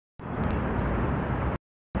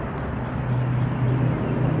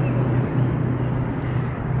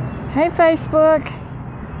Hey Facebook,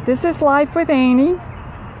 this is Life with Annie,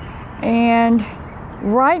 and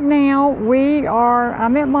right now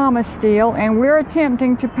I'm at Mama's still, and we're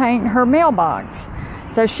attempting to paint her mailbox.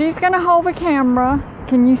 So she's going to hold the camera.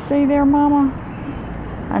 Can you see there, Mama?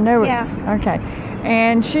 I know it's okay.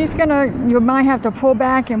 And she's you might have to pull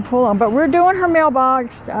back and pull on, but we're doing her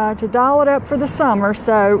mailbox to doll it up for the summer.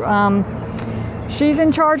 So she's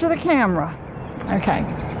in charge of the camera. Okay,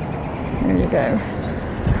 there you go.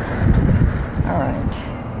 All right.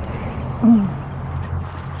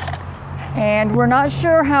 And we're not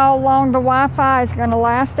sure how long the Wi-Fi is going to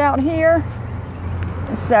last out here.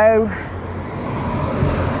 So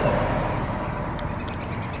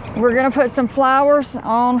we're going to put some flowers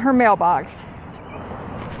on her mailbox.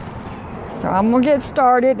 So I'm going to get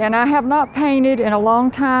started, and I have not painted in a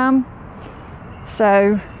long time.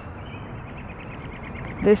 So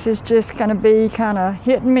this is just going to be kind of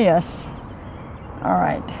hit and miss. All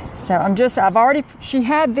right. So she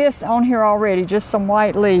had this on here already, just some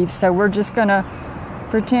white leaves. So we're just gonna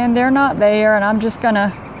pretend they're not there, and I'm just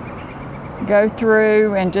gonna go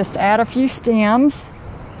through and just add a few stems.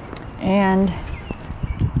 And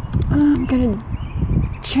I'm gonna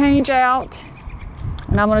change out,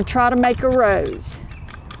 and I'm gonna try to make a rose.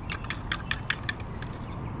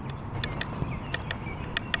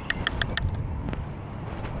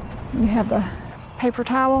 You have the paper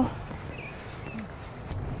towel?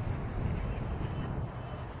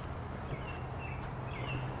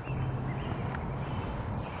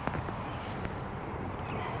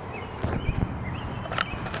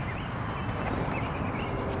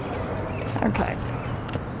 Okay,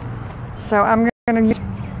 so I'm going to use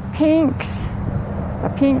pinks, a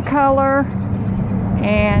pink color,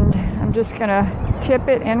 and I'm just going to tip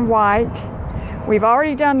it in white. We've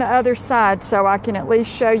already done the other side, so I can at least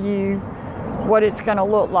show you what it's going to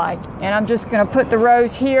look like. And I'm just going to put the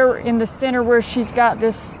rose here in the center where she's got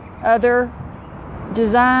this other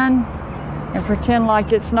design and pretend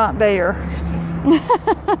like it's not there.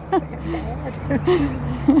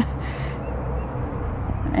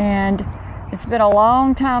 And it's been a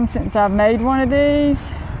long time since I've made one of these,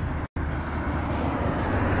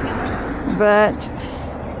 but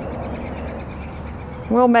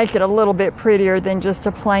we'll make it a little bit prettier than just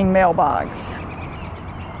a plain mailbox.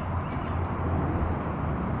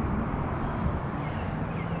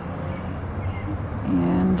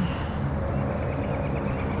 And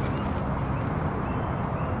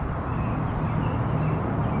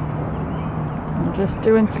I'm just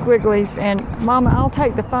doing squigglies. And Mama, I'll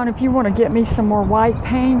take the phone if you want to get me some more white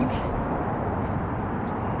paint.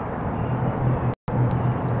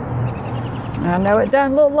 I know it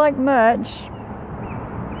doesn't look like much.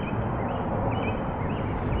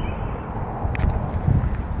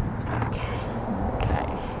 Okay.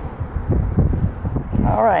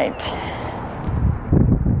 All right.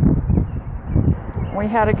 We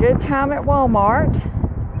had a good time at Walmart.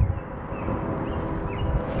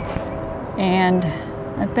 And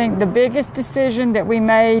I think the biggest decision that we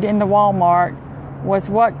made in the Walmart was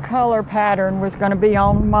what color pattern was going to be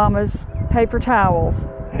on Mama's paper towels.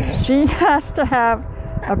 She has to have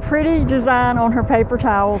a pretty design on her paper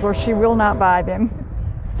towels or she will not buy them.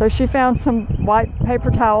 So she found some white paper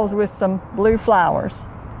towels with some blue flowers.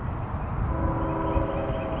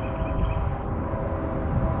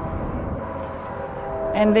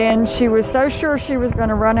 And then she was so sure she was going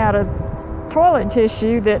to run out of toilet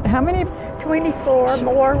tissue that how many? 24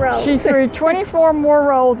 more rolls. She threw 24 more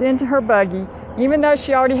rolls into her buggy, even though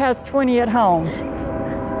she already has 20 at home.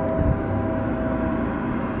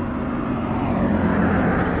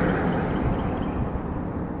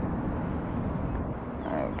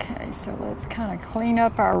 Okay, so let's kind of clean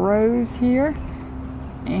up our rose here,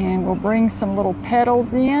 and we'll bring some little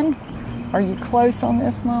petals in. Are you close on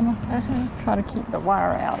this, Mama? Try to keep the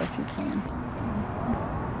wire out if you can.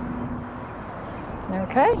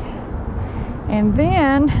 Okay. And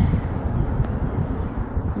then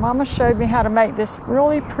Mama showed me how to make this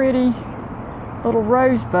really pretty little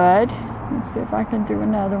rosebud. Let's see if I can do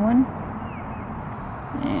another one.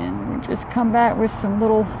 And we just come back with some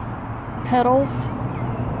little petals.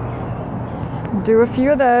 Do a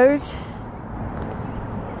few of those.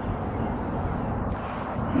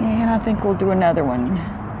 And I think we'll do another one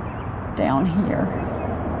down here.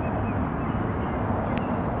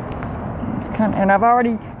 And I've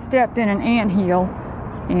already stepped in an anthill,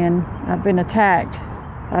 and I've been attacked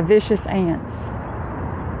by vicious ants.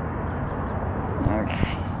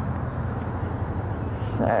 Okay.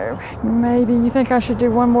 So maybe you think I should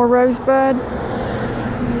do one more rosebud?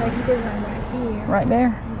 Like you did one right here. Right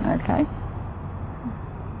there? Okay.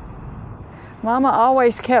 Mama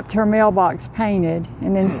always kept her mailbox painted,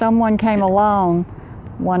 and then someone came along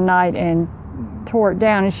one night and tore it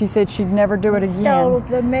down, and she said she'd never do it again. Stole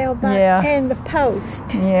the mailbox and the post.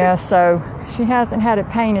 Yeah, so she hasn't had it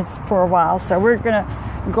painted for a while, so we're gonna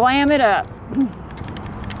glam it up.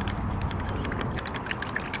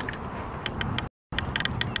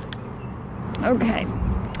 Okay,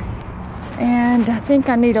 and I think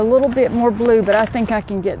I need a little bit more blue, but I think I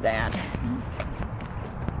can get that.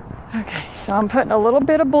 Okay, so I'm putting a little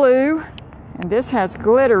bit of blue, and this has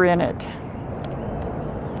glitter in it.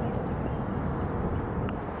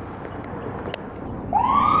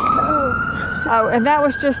 Oh, and that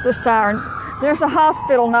was just the siren. There's a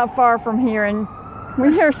hospital not far from here, and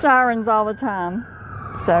we hear sirens all the time.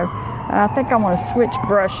 So I think I want to switch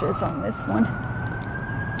brushes on this one.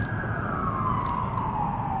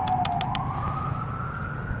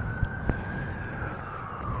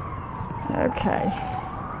 Okay,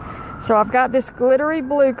 so I've got this glittery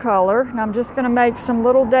blue color, and I'm just going to make some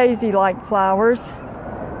little daisy-like flowers.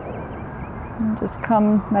 And just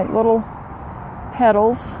come make little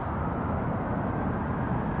petals.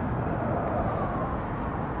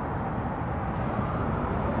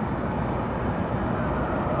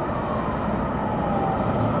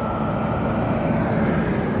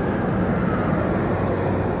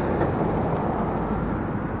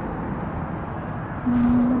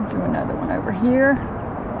 Do another one over here.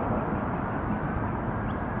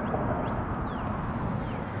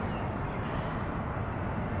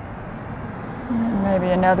 And maybe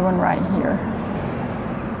another one right here.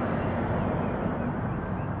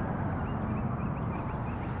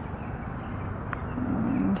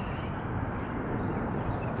 And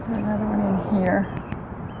another one in here.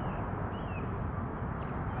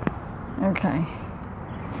 Okay.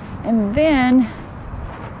 And then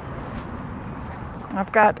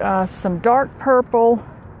I've got some dark purple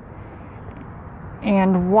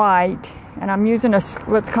and white, and I'm using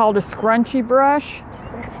what's called a scrunchy brush.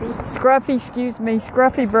 Scruffy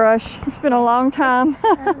brush. It's been a long time.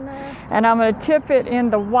 And I'm going to tip it in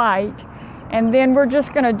the white, and then we're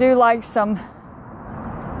just going to do like some,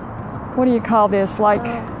 what do you call this, like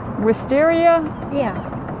wisteria? Yeah.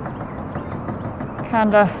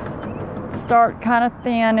 Kind of start kind of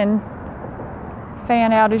thin and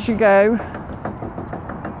fan out as you go.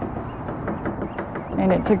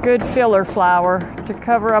 And it's a good filler flower to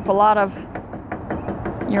cover up a lot of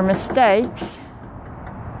your mistakes.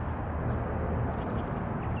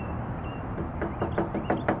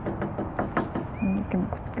 And you can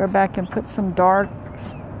go back and put some dark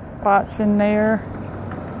spots in there.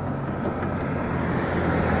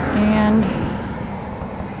 And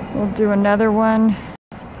we'll do another one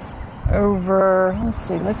over, let's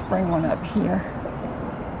see, let's bring one up here.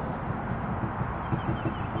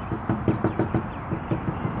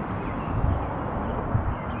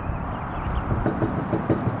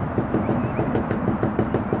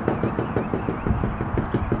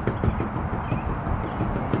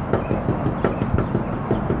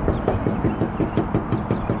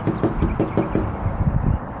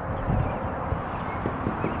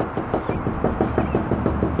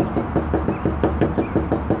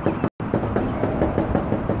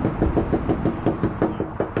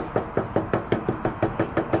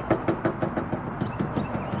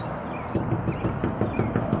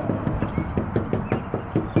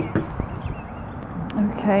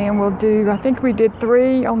 Okay, and we'll do, I think we did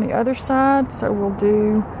 3 on the other side, so we'll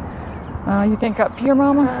do, you think up here,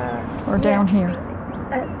 Mama? Or down here?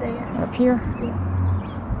 Up there. Up here? Yeah.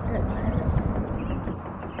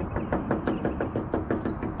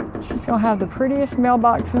 She's going to have the prettiest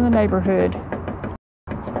mailbox in the neighborhood.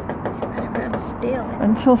 Still.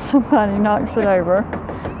 Until somebody knocks it over.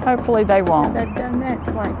 Hopefully they won't. They've done that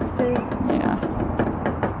twice too. Yeah.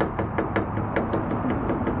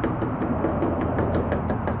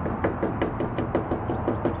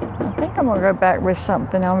 I think I'm going to go back with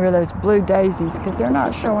something over those blue daisies because they're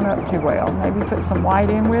not showing up too well. Maybe put some white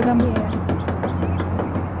in with them. Yeah.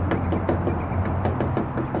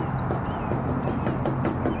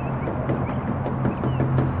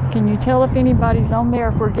 Can you tell if anybody's on there,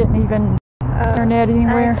 if we're getting even internet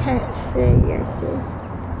anywhere? I can't see.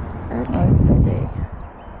 I can't see.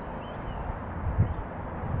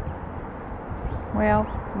 Well,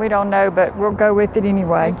 we don't know, but we'll go with it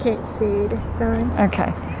anyway. I can't see the sun.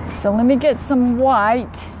 Okay, so let me get some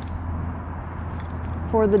white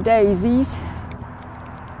for the daisies.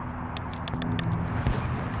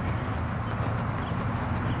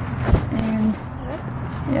 And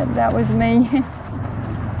yeah, that was me.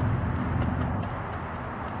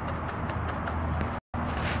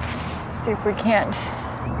 See if we can't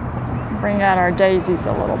bring out our daisies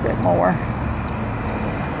a little bit more.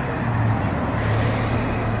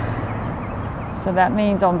 So that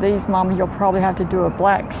means on these, Mama, you'll probably have to do a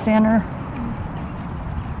black center.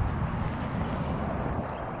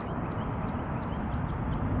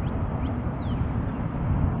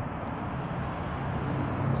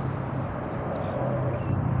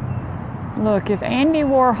 Look, if Andy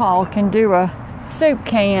Warhol can do a soup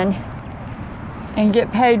can and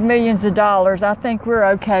get paid millions of dollars, I think we're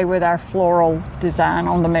okay with our floral design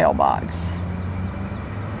on the mailbox.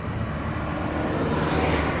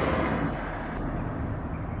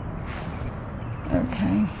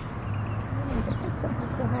 Okay. Some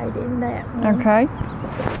white in that one. Okay.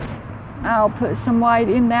 I'll put some white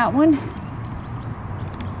in that one.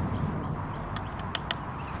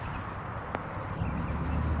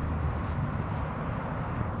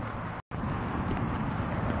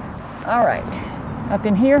 All right, up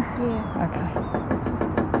in here? Yeah.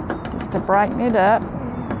 Okay. Just to brighten it up.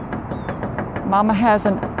 Mama has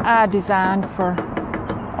an eye design for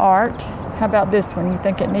art. How about this one? You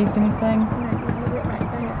think it needs anything? Maybe leave it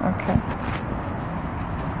right there. Okay.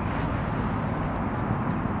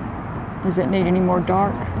 Does it need any more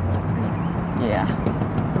dark? Yeah.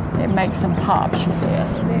 It makes them pop, she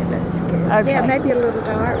says. That looks good. Okay. Yeah, maybe a little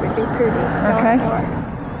dark would be pretty. Dark, Okay. dark.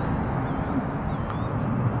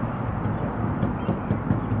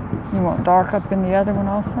 You want dark up in the other one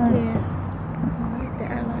also? Yeah. I like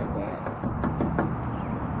that. I like that.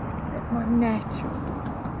 That's more natural.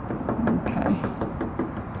 Okay.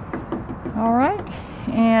 All right.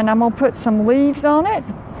 And I'm going to put some leaves on it.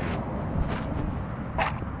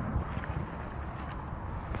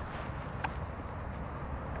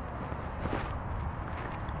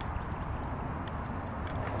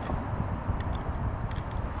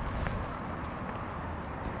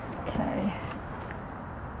 Okay.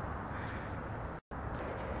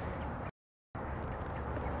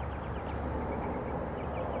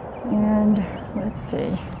 And let's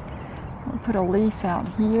see. We'll put a leaf out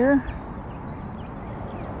here.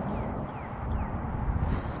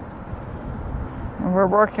 And we're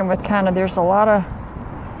working with kind of, there's a lot of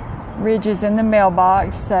ridges in the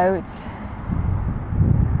mailbox, so it's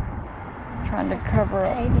trying to cover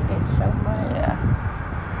I up. hated it so much. Yeah.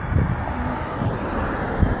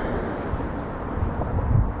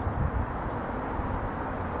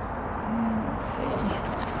 Let's see.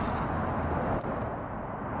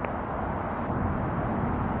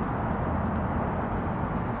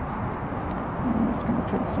 I'm just going to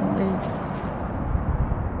put some leaves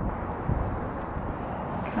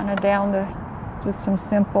kind of down the, just some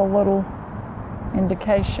simple little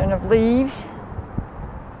indication of leaves.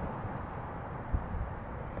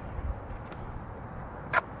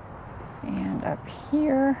 And up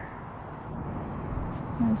here,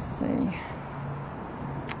 let's see,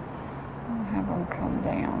 I'll have them come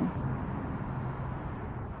down.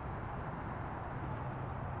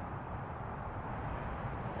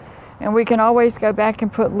 And we can always go back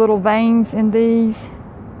and put little veins in these.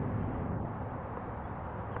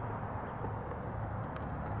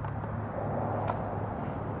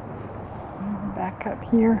 Back up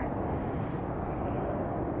here.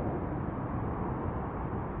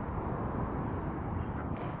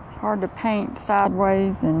 It's hard to paint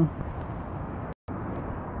sideways and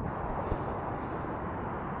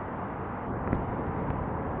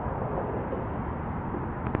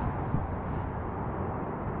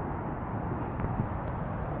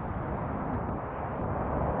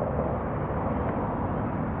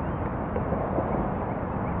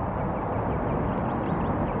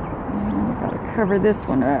cover this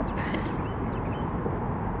one up.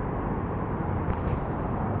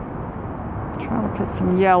 Try to put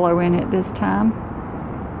some yellow in it this time.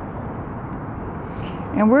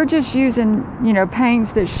 And we're just using, you know,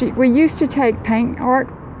 paints that we used to take painting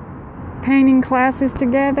classes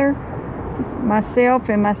together, myself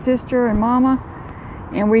and my sister and Mama,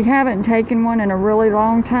 and we haven't taken one in a really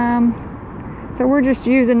long time. So we're just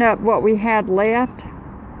using up what we had left.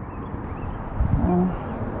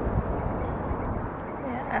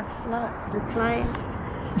 I flunked the class.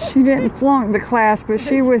 She didn't flunk the class, but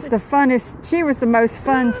she was the funnest, she was the most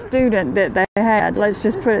fun student that they had, let's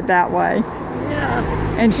just put it that way.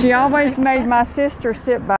 Yeah. And she always made my sister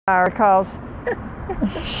sit by her because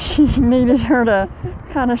she needed her to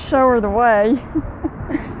kind of show her the way.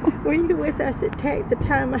 Were you with us at the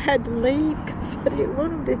time I had to leave because I didn't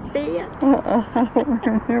want them to see it? I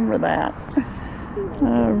don't remember that.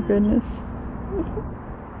 Oh, goodness.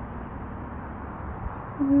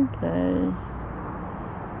 Okay.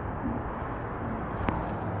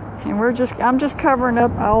 And I'm just covering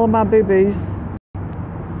up all of my boo-boos.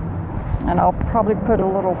 And I'll probably put a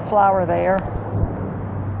little flower there.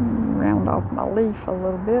 Round off my leaf a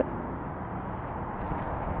little bit.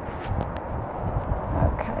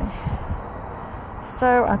 Okay.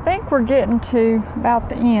 So I think we're getting to about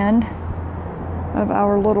the end of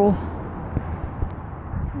our little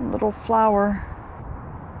flower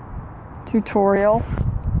tutorial.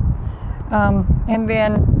 And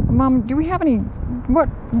then, Mom, do we have any, what,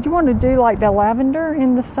 do you want to do like the lavender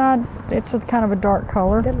in the side? It's a kind of a dark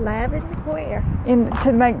color. The lavender where?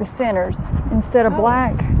 To make the centers instead of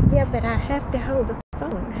black. Yeah, but I have to hold the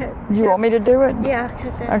phone. You want me to do it? Yeah.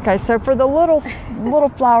 Okay, so for the little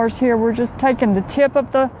flowers here, we're just taking the tip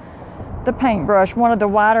of the paintbrush, one of the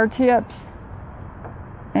wider tips,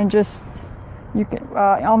 and just, you can,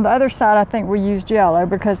 on the other side I think we used yellow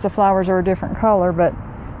because the flowers are a different color, but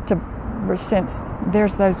since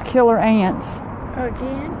there's those killer ants.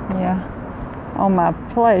 Again? Yeah, on my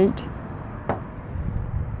plate.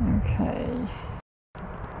 Okay.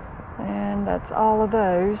 And that's all of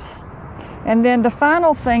those. And then the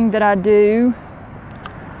final thing that I do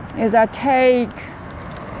is I take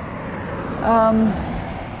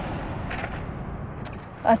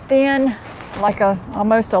a thin, like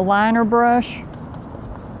almost a liner brush,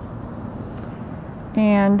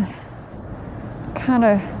 and kind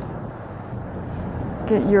of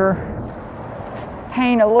get your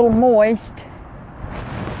paint a little moist.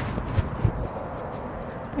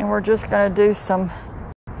 And we're just going to do some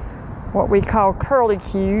what we call curly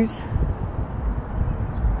cues.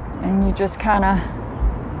 And you just kind of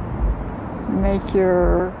make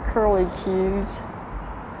your curly cues.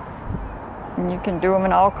 And you can do them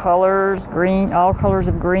in all colors, all colors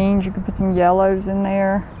of greens. You can put some yellows in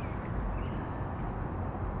there.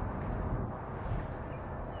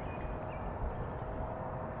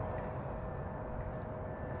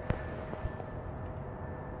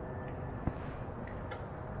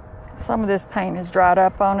 Some of this paint has dried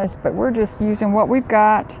up on us, but we're just using what we've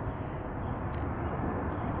got.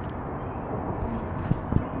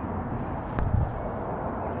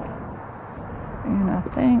 And I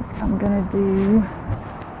think I'm going to do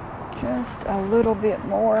just a little bit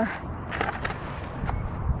more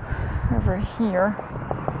over here,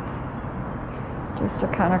 just to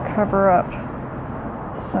kind of cover up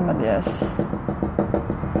some of this.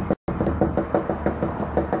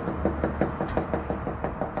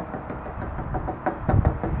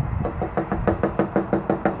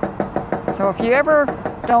 So if you ever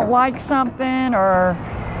don't like something or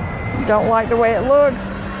don't like the way it looks,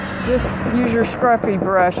 just use your scruffy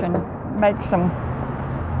brush and make some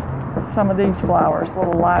of these flowers,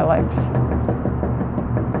 little lilacs.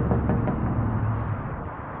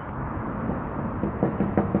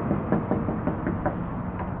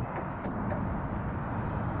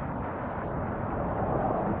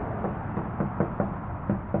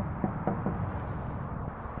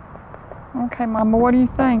 Okay, Mama, what do you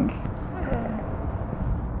think?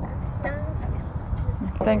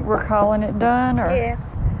 Think we're calling it done, or? Yeah.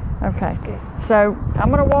 Okay. So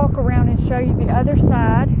I'm going to walk around and show you the other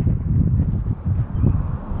side.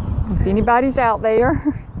 If anybody's out there.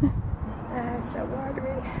 So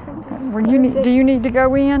watering. Do you need to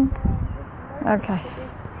go in? Okay.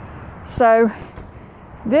 So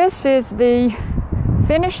this is the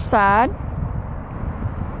finished side.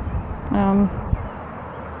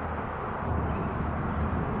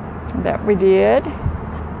 That we did.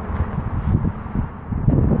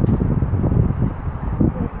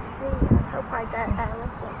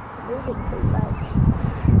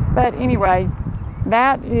 But anyway,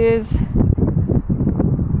 that is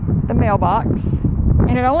the mailbox,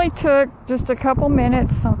 and it only took just a couple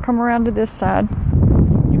minutes. I'll come around to this side,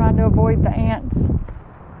 trying to avoid the ants.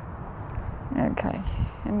 Okay,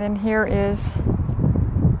 and then here is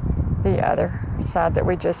the other side that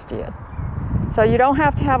we just did. So you don't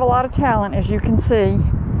have to have a lot of talent, as you can see,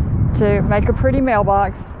 to make a pretty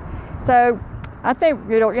mailbox. So I think,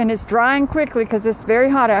 and it's drying quickly because it's very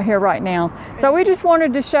hot out here right now. So we just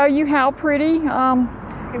wanted to show you how pretty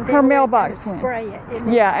her mailbox went. Spray it.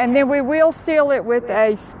 Yeah, and then we will seal it with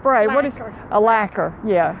a spray. Lacquer. What is a lacquer?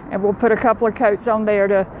 Yeah, and we'll put a couple of coats on there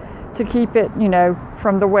to keep it,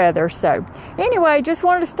 from the weather. So anyway, just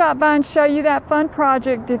wanted to stop by and show you that fun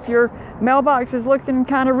project. If your mailbox is looking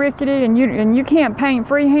kind of rickety and you can't paint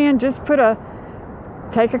freehand, just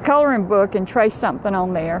take a coloring book and trace something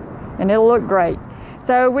on there, and it'll look great.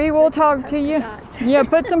 So we will talk to you. Yeah,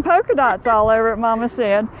 put some polka dots all over it, Mama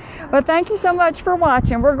said. But thank you so much for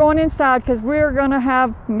watching. We're going inside because we're going to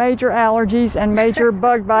have major allergies and major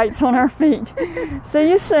bug bites on our feet. See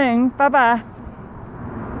you soon. Bye-bye.